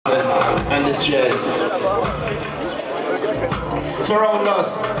distress. Surround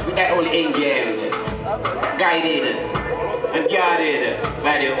us with that holy angel, guided and guarded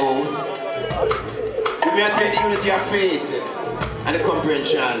by the host. We maintain the unity of faith and the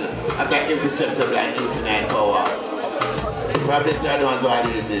comprehension of that imperceptible and infinite power. Probably I don't want to add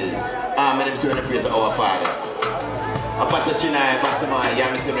it. Amen. I'm saying the praise of our Father. Apatachina, Basamai,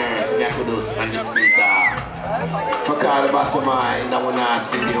 Yamitimer, Yakudus, and the Spita. Fakar Basamai, Namunat,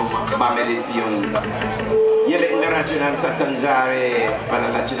 Mamedition. Yele Indarachin and Satanzare,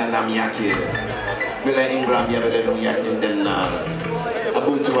 Panalachin and Namiaki. Bela Ingram, Yabelum Yakin Dennar.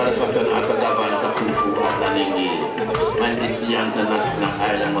 Abutu Alfatan Atagavan, Kakufu, Atlanigi. And this Yanta Natsna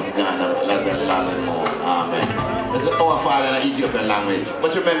Island of Ghana, Lagan Lalamo. Amen. That's our Father in Ethiopian language.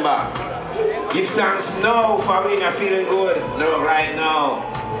 But remember, give thanks now for we are feeling good. No, right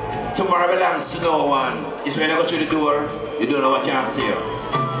now. Tomorrow belongs to no one. It's when I go through the door, you don't know what you have to do.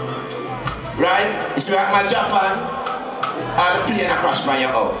 Right? It's like my Japan, all the plane crash by your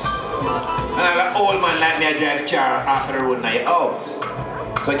house. And I have an old man like me, I drive the car after the road in your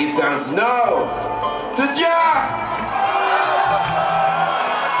house. So give thanks now to Jah!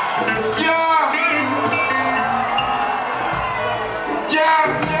 Jah!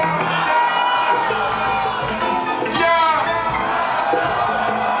 Jah!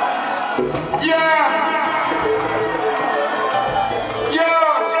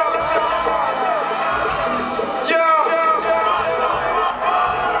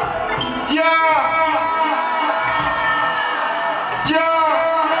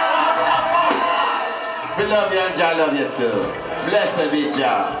 Love you and Jah love you too. Blessed be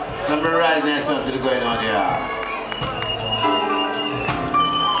Jah. Number rising and something going on here.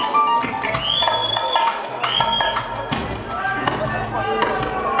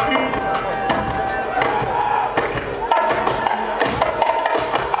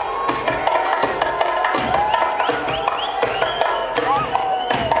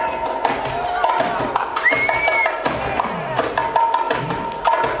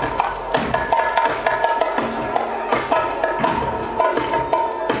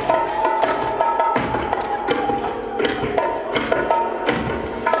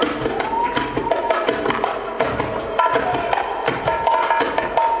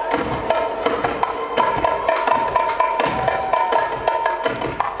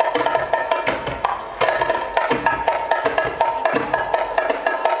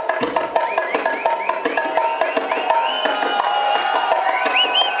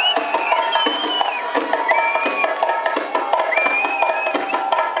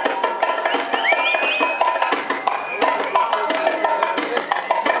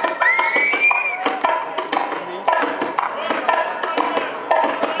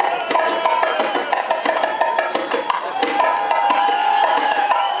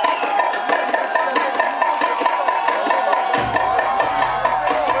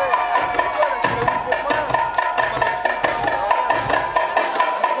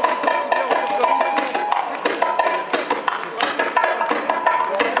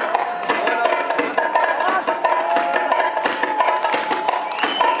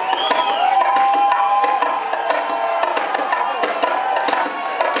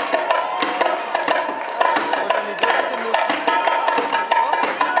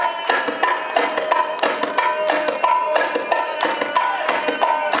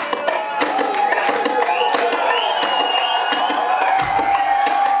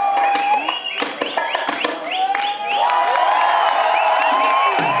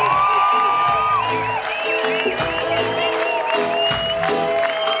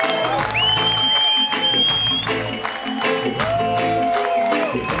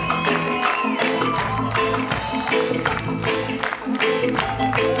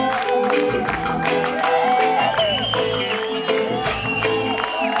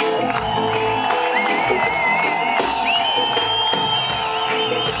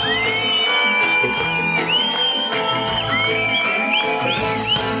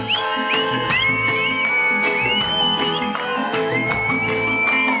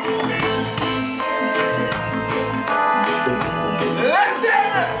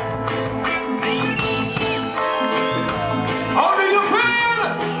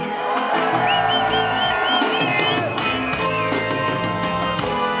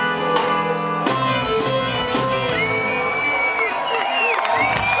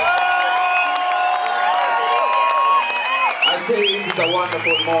 a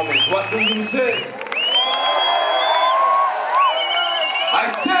wonderful moment. What do you say? I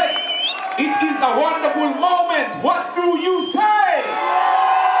said, it is a wonderful moment. What do you say?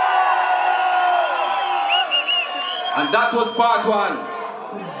 And that was part one.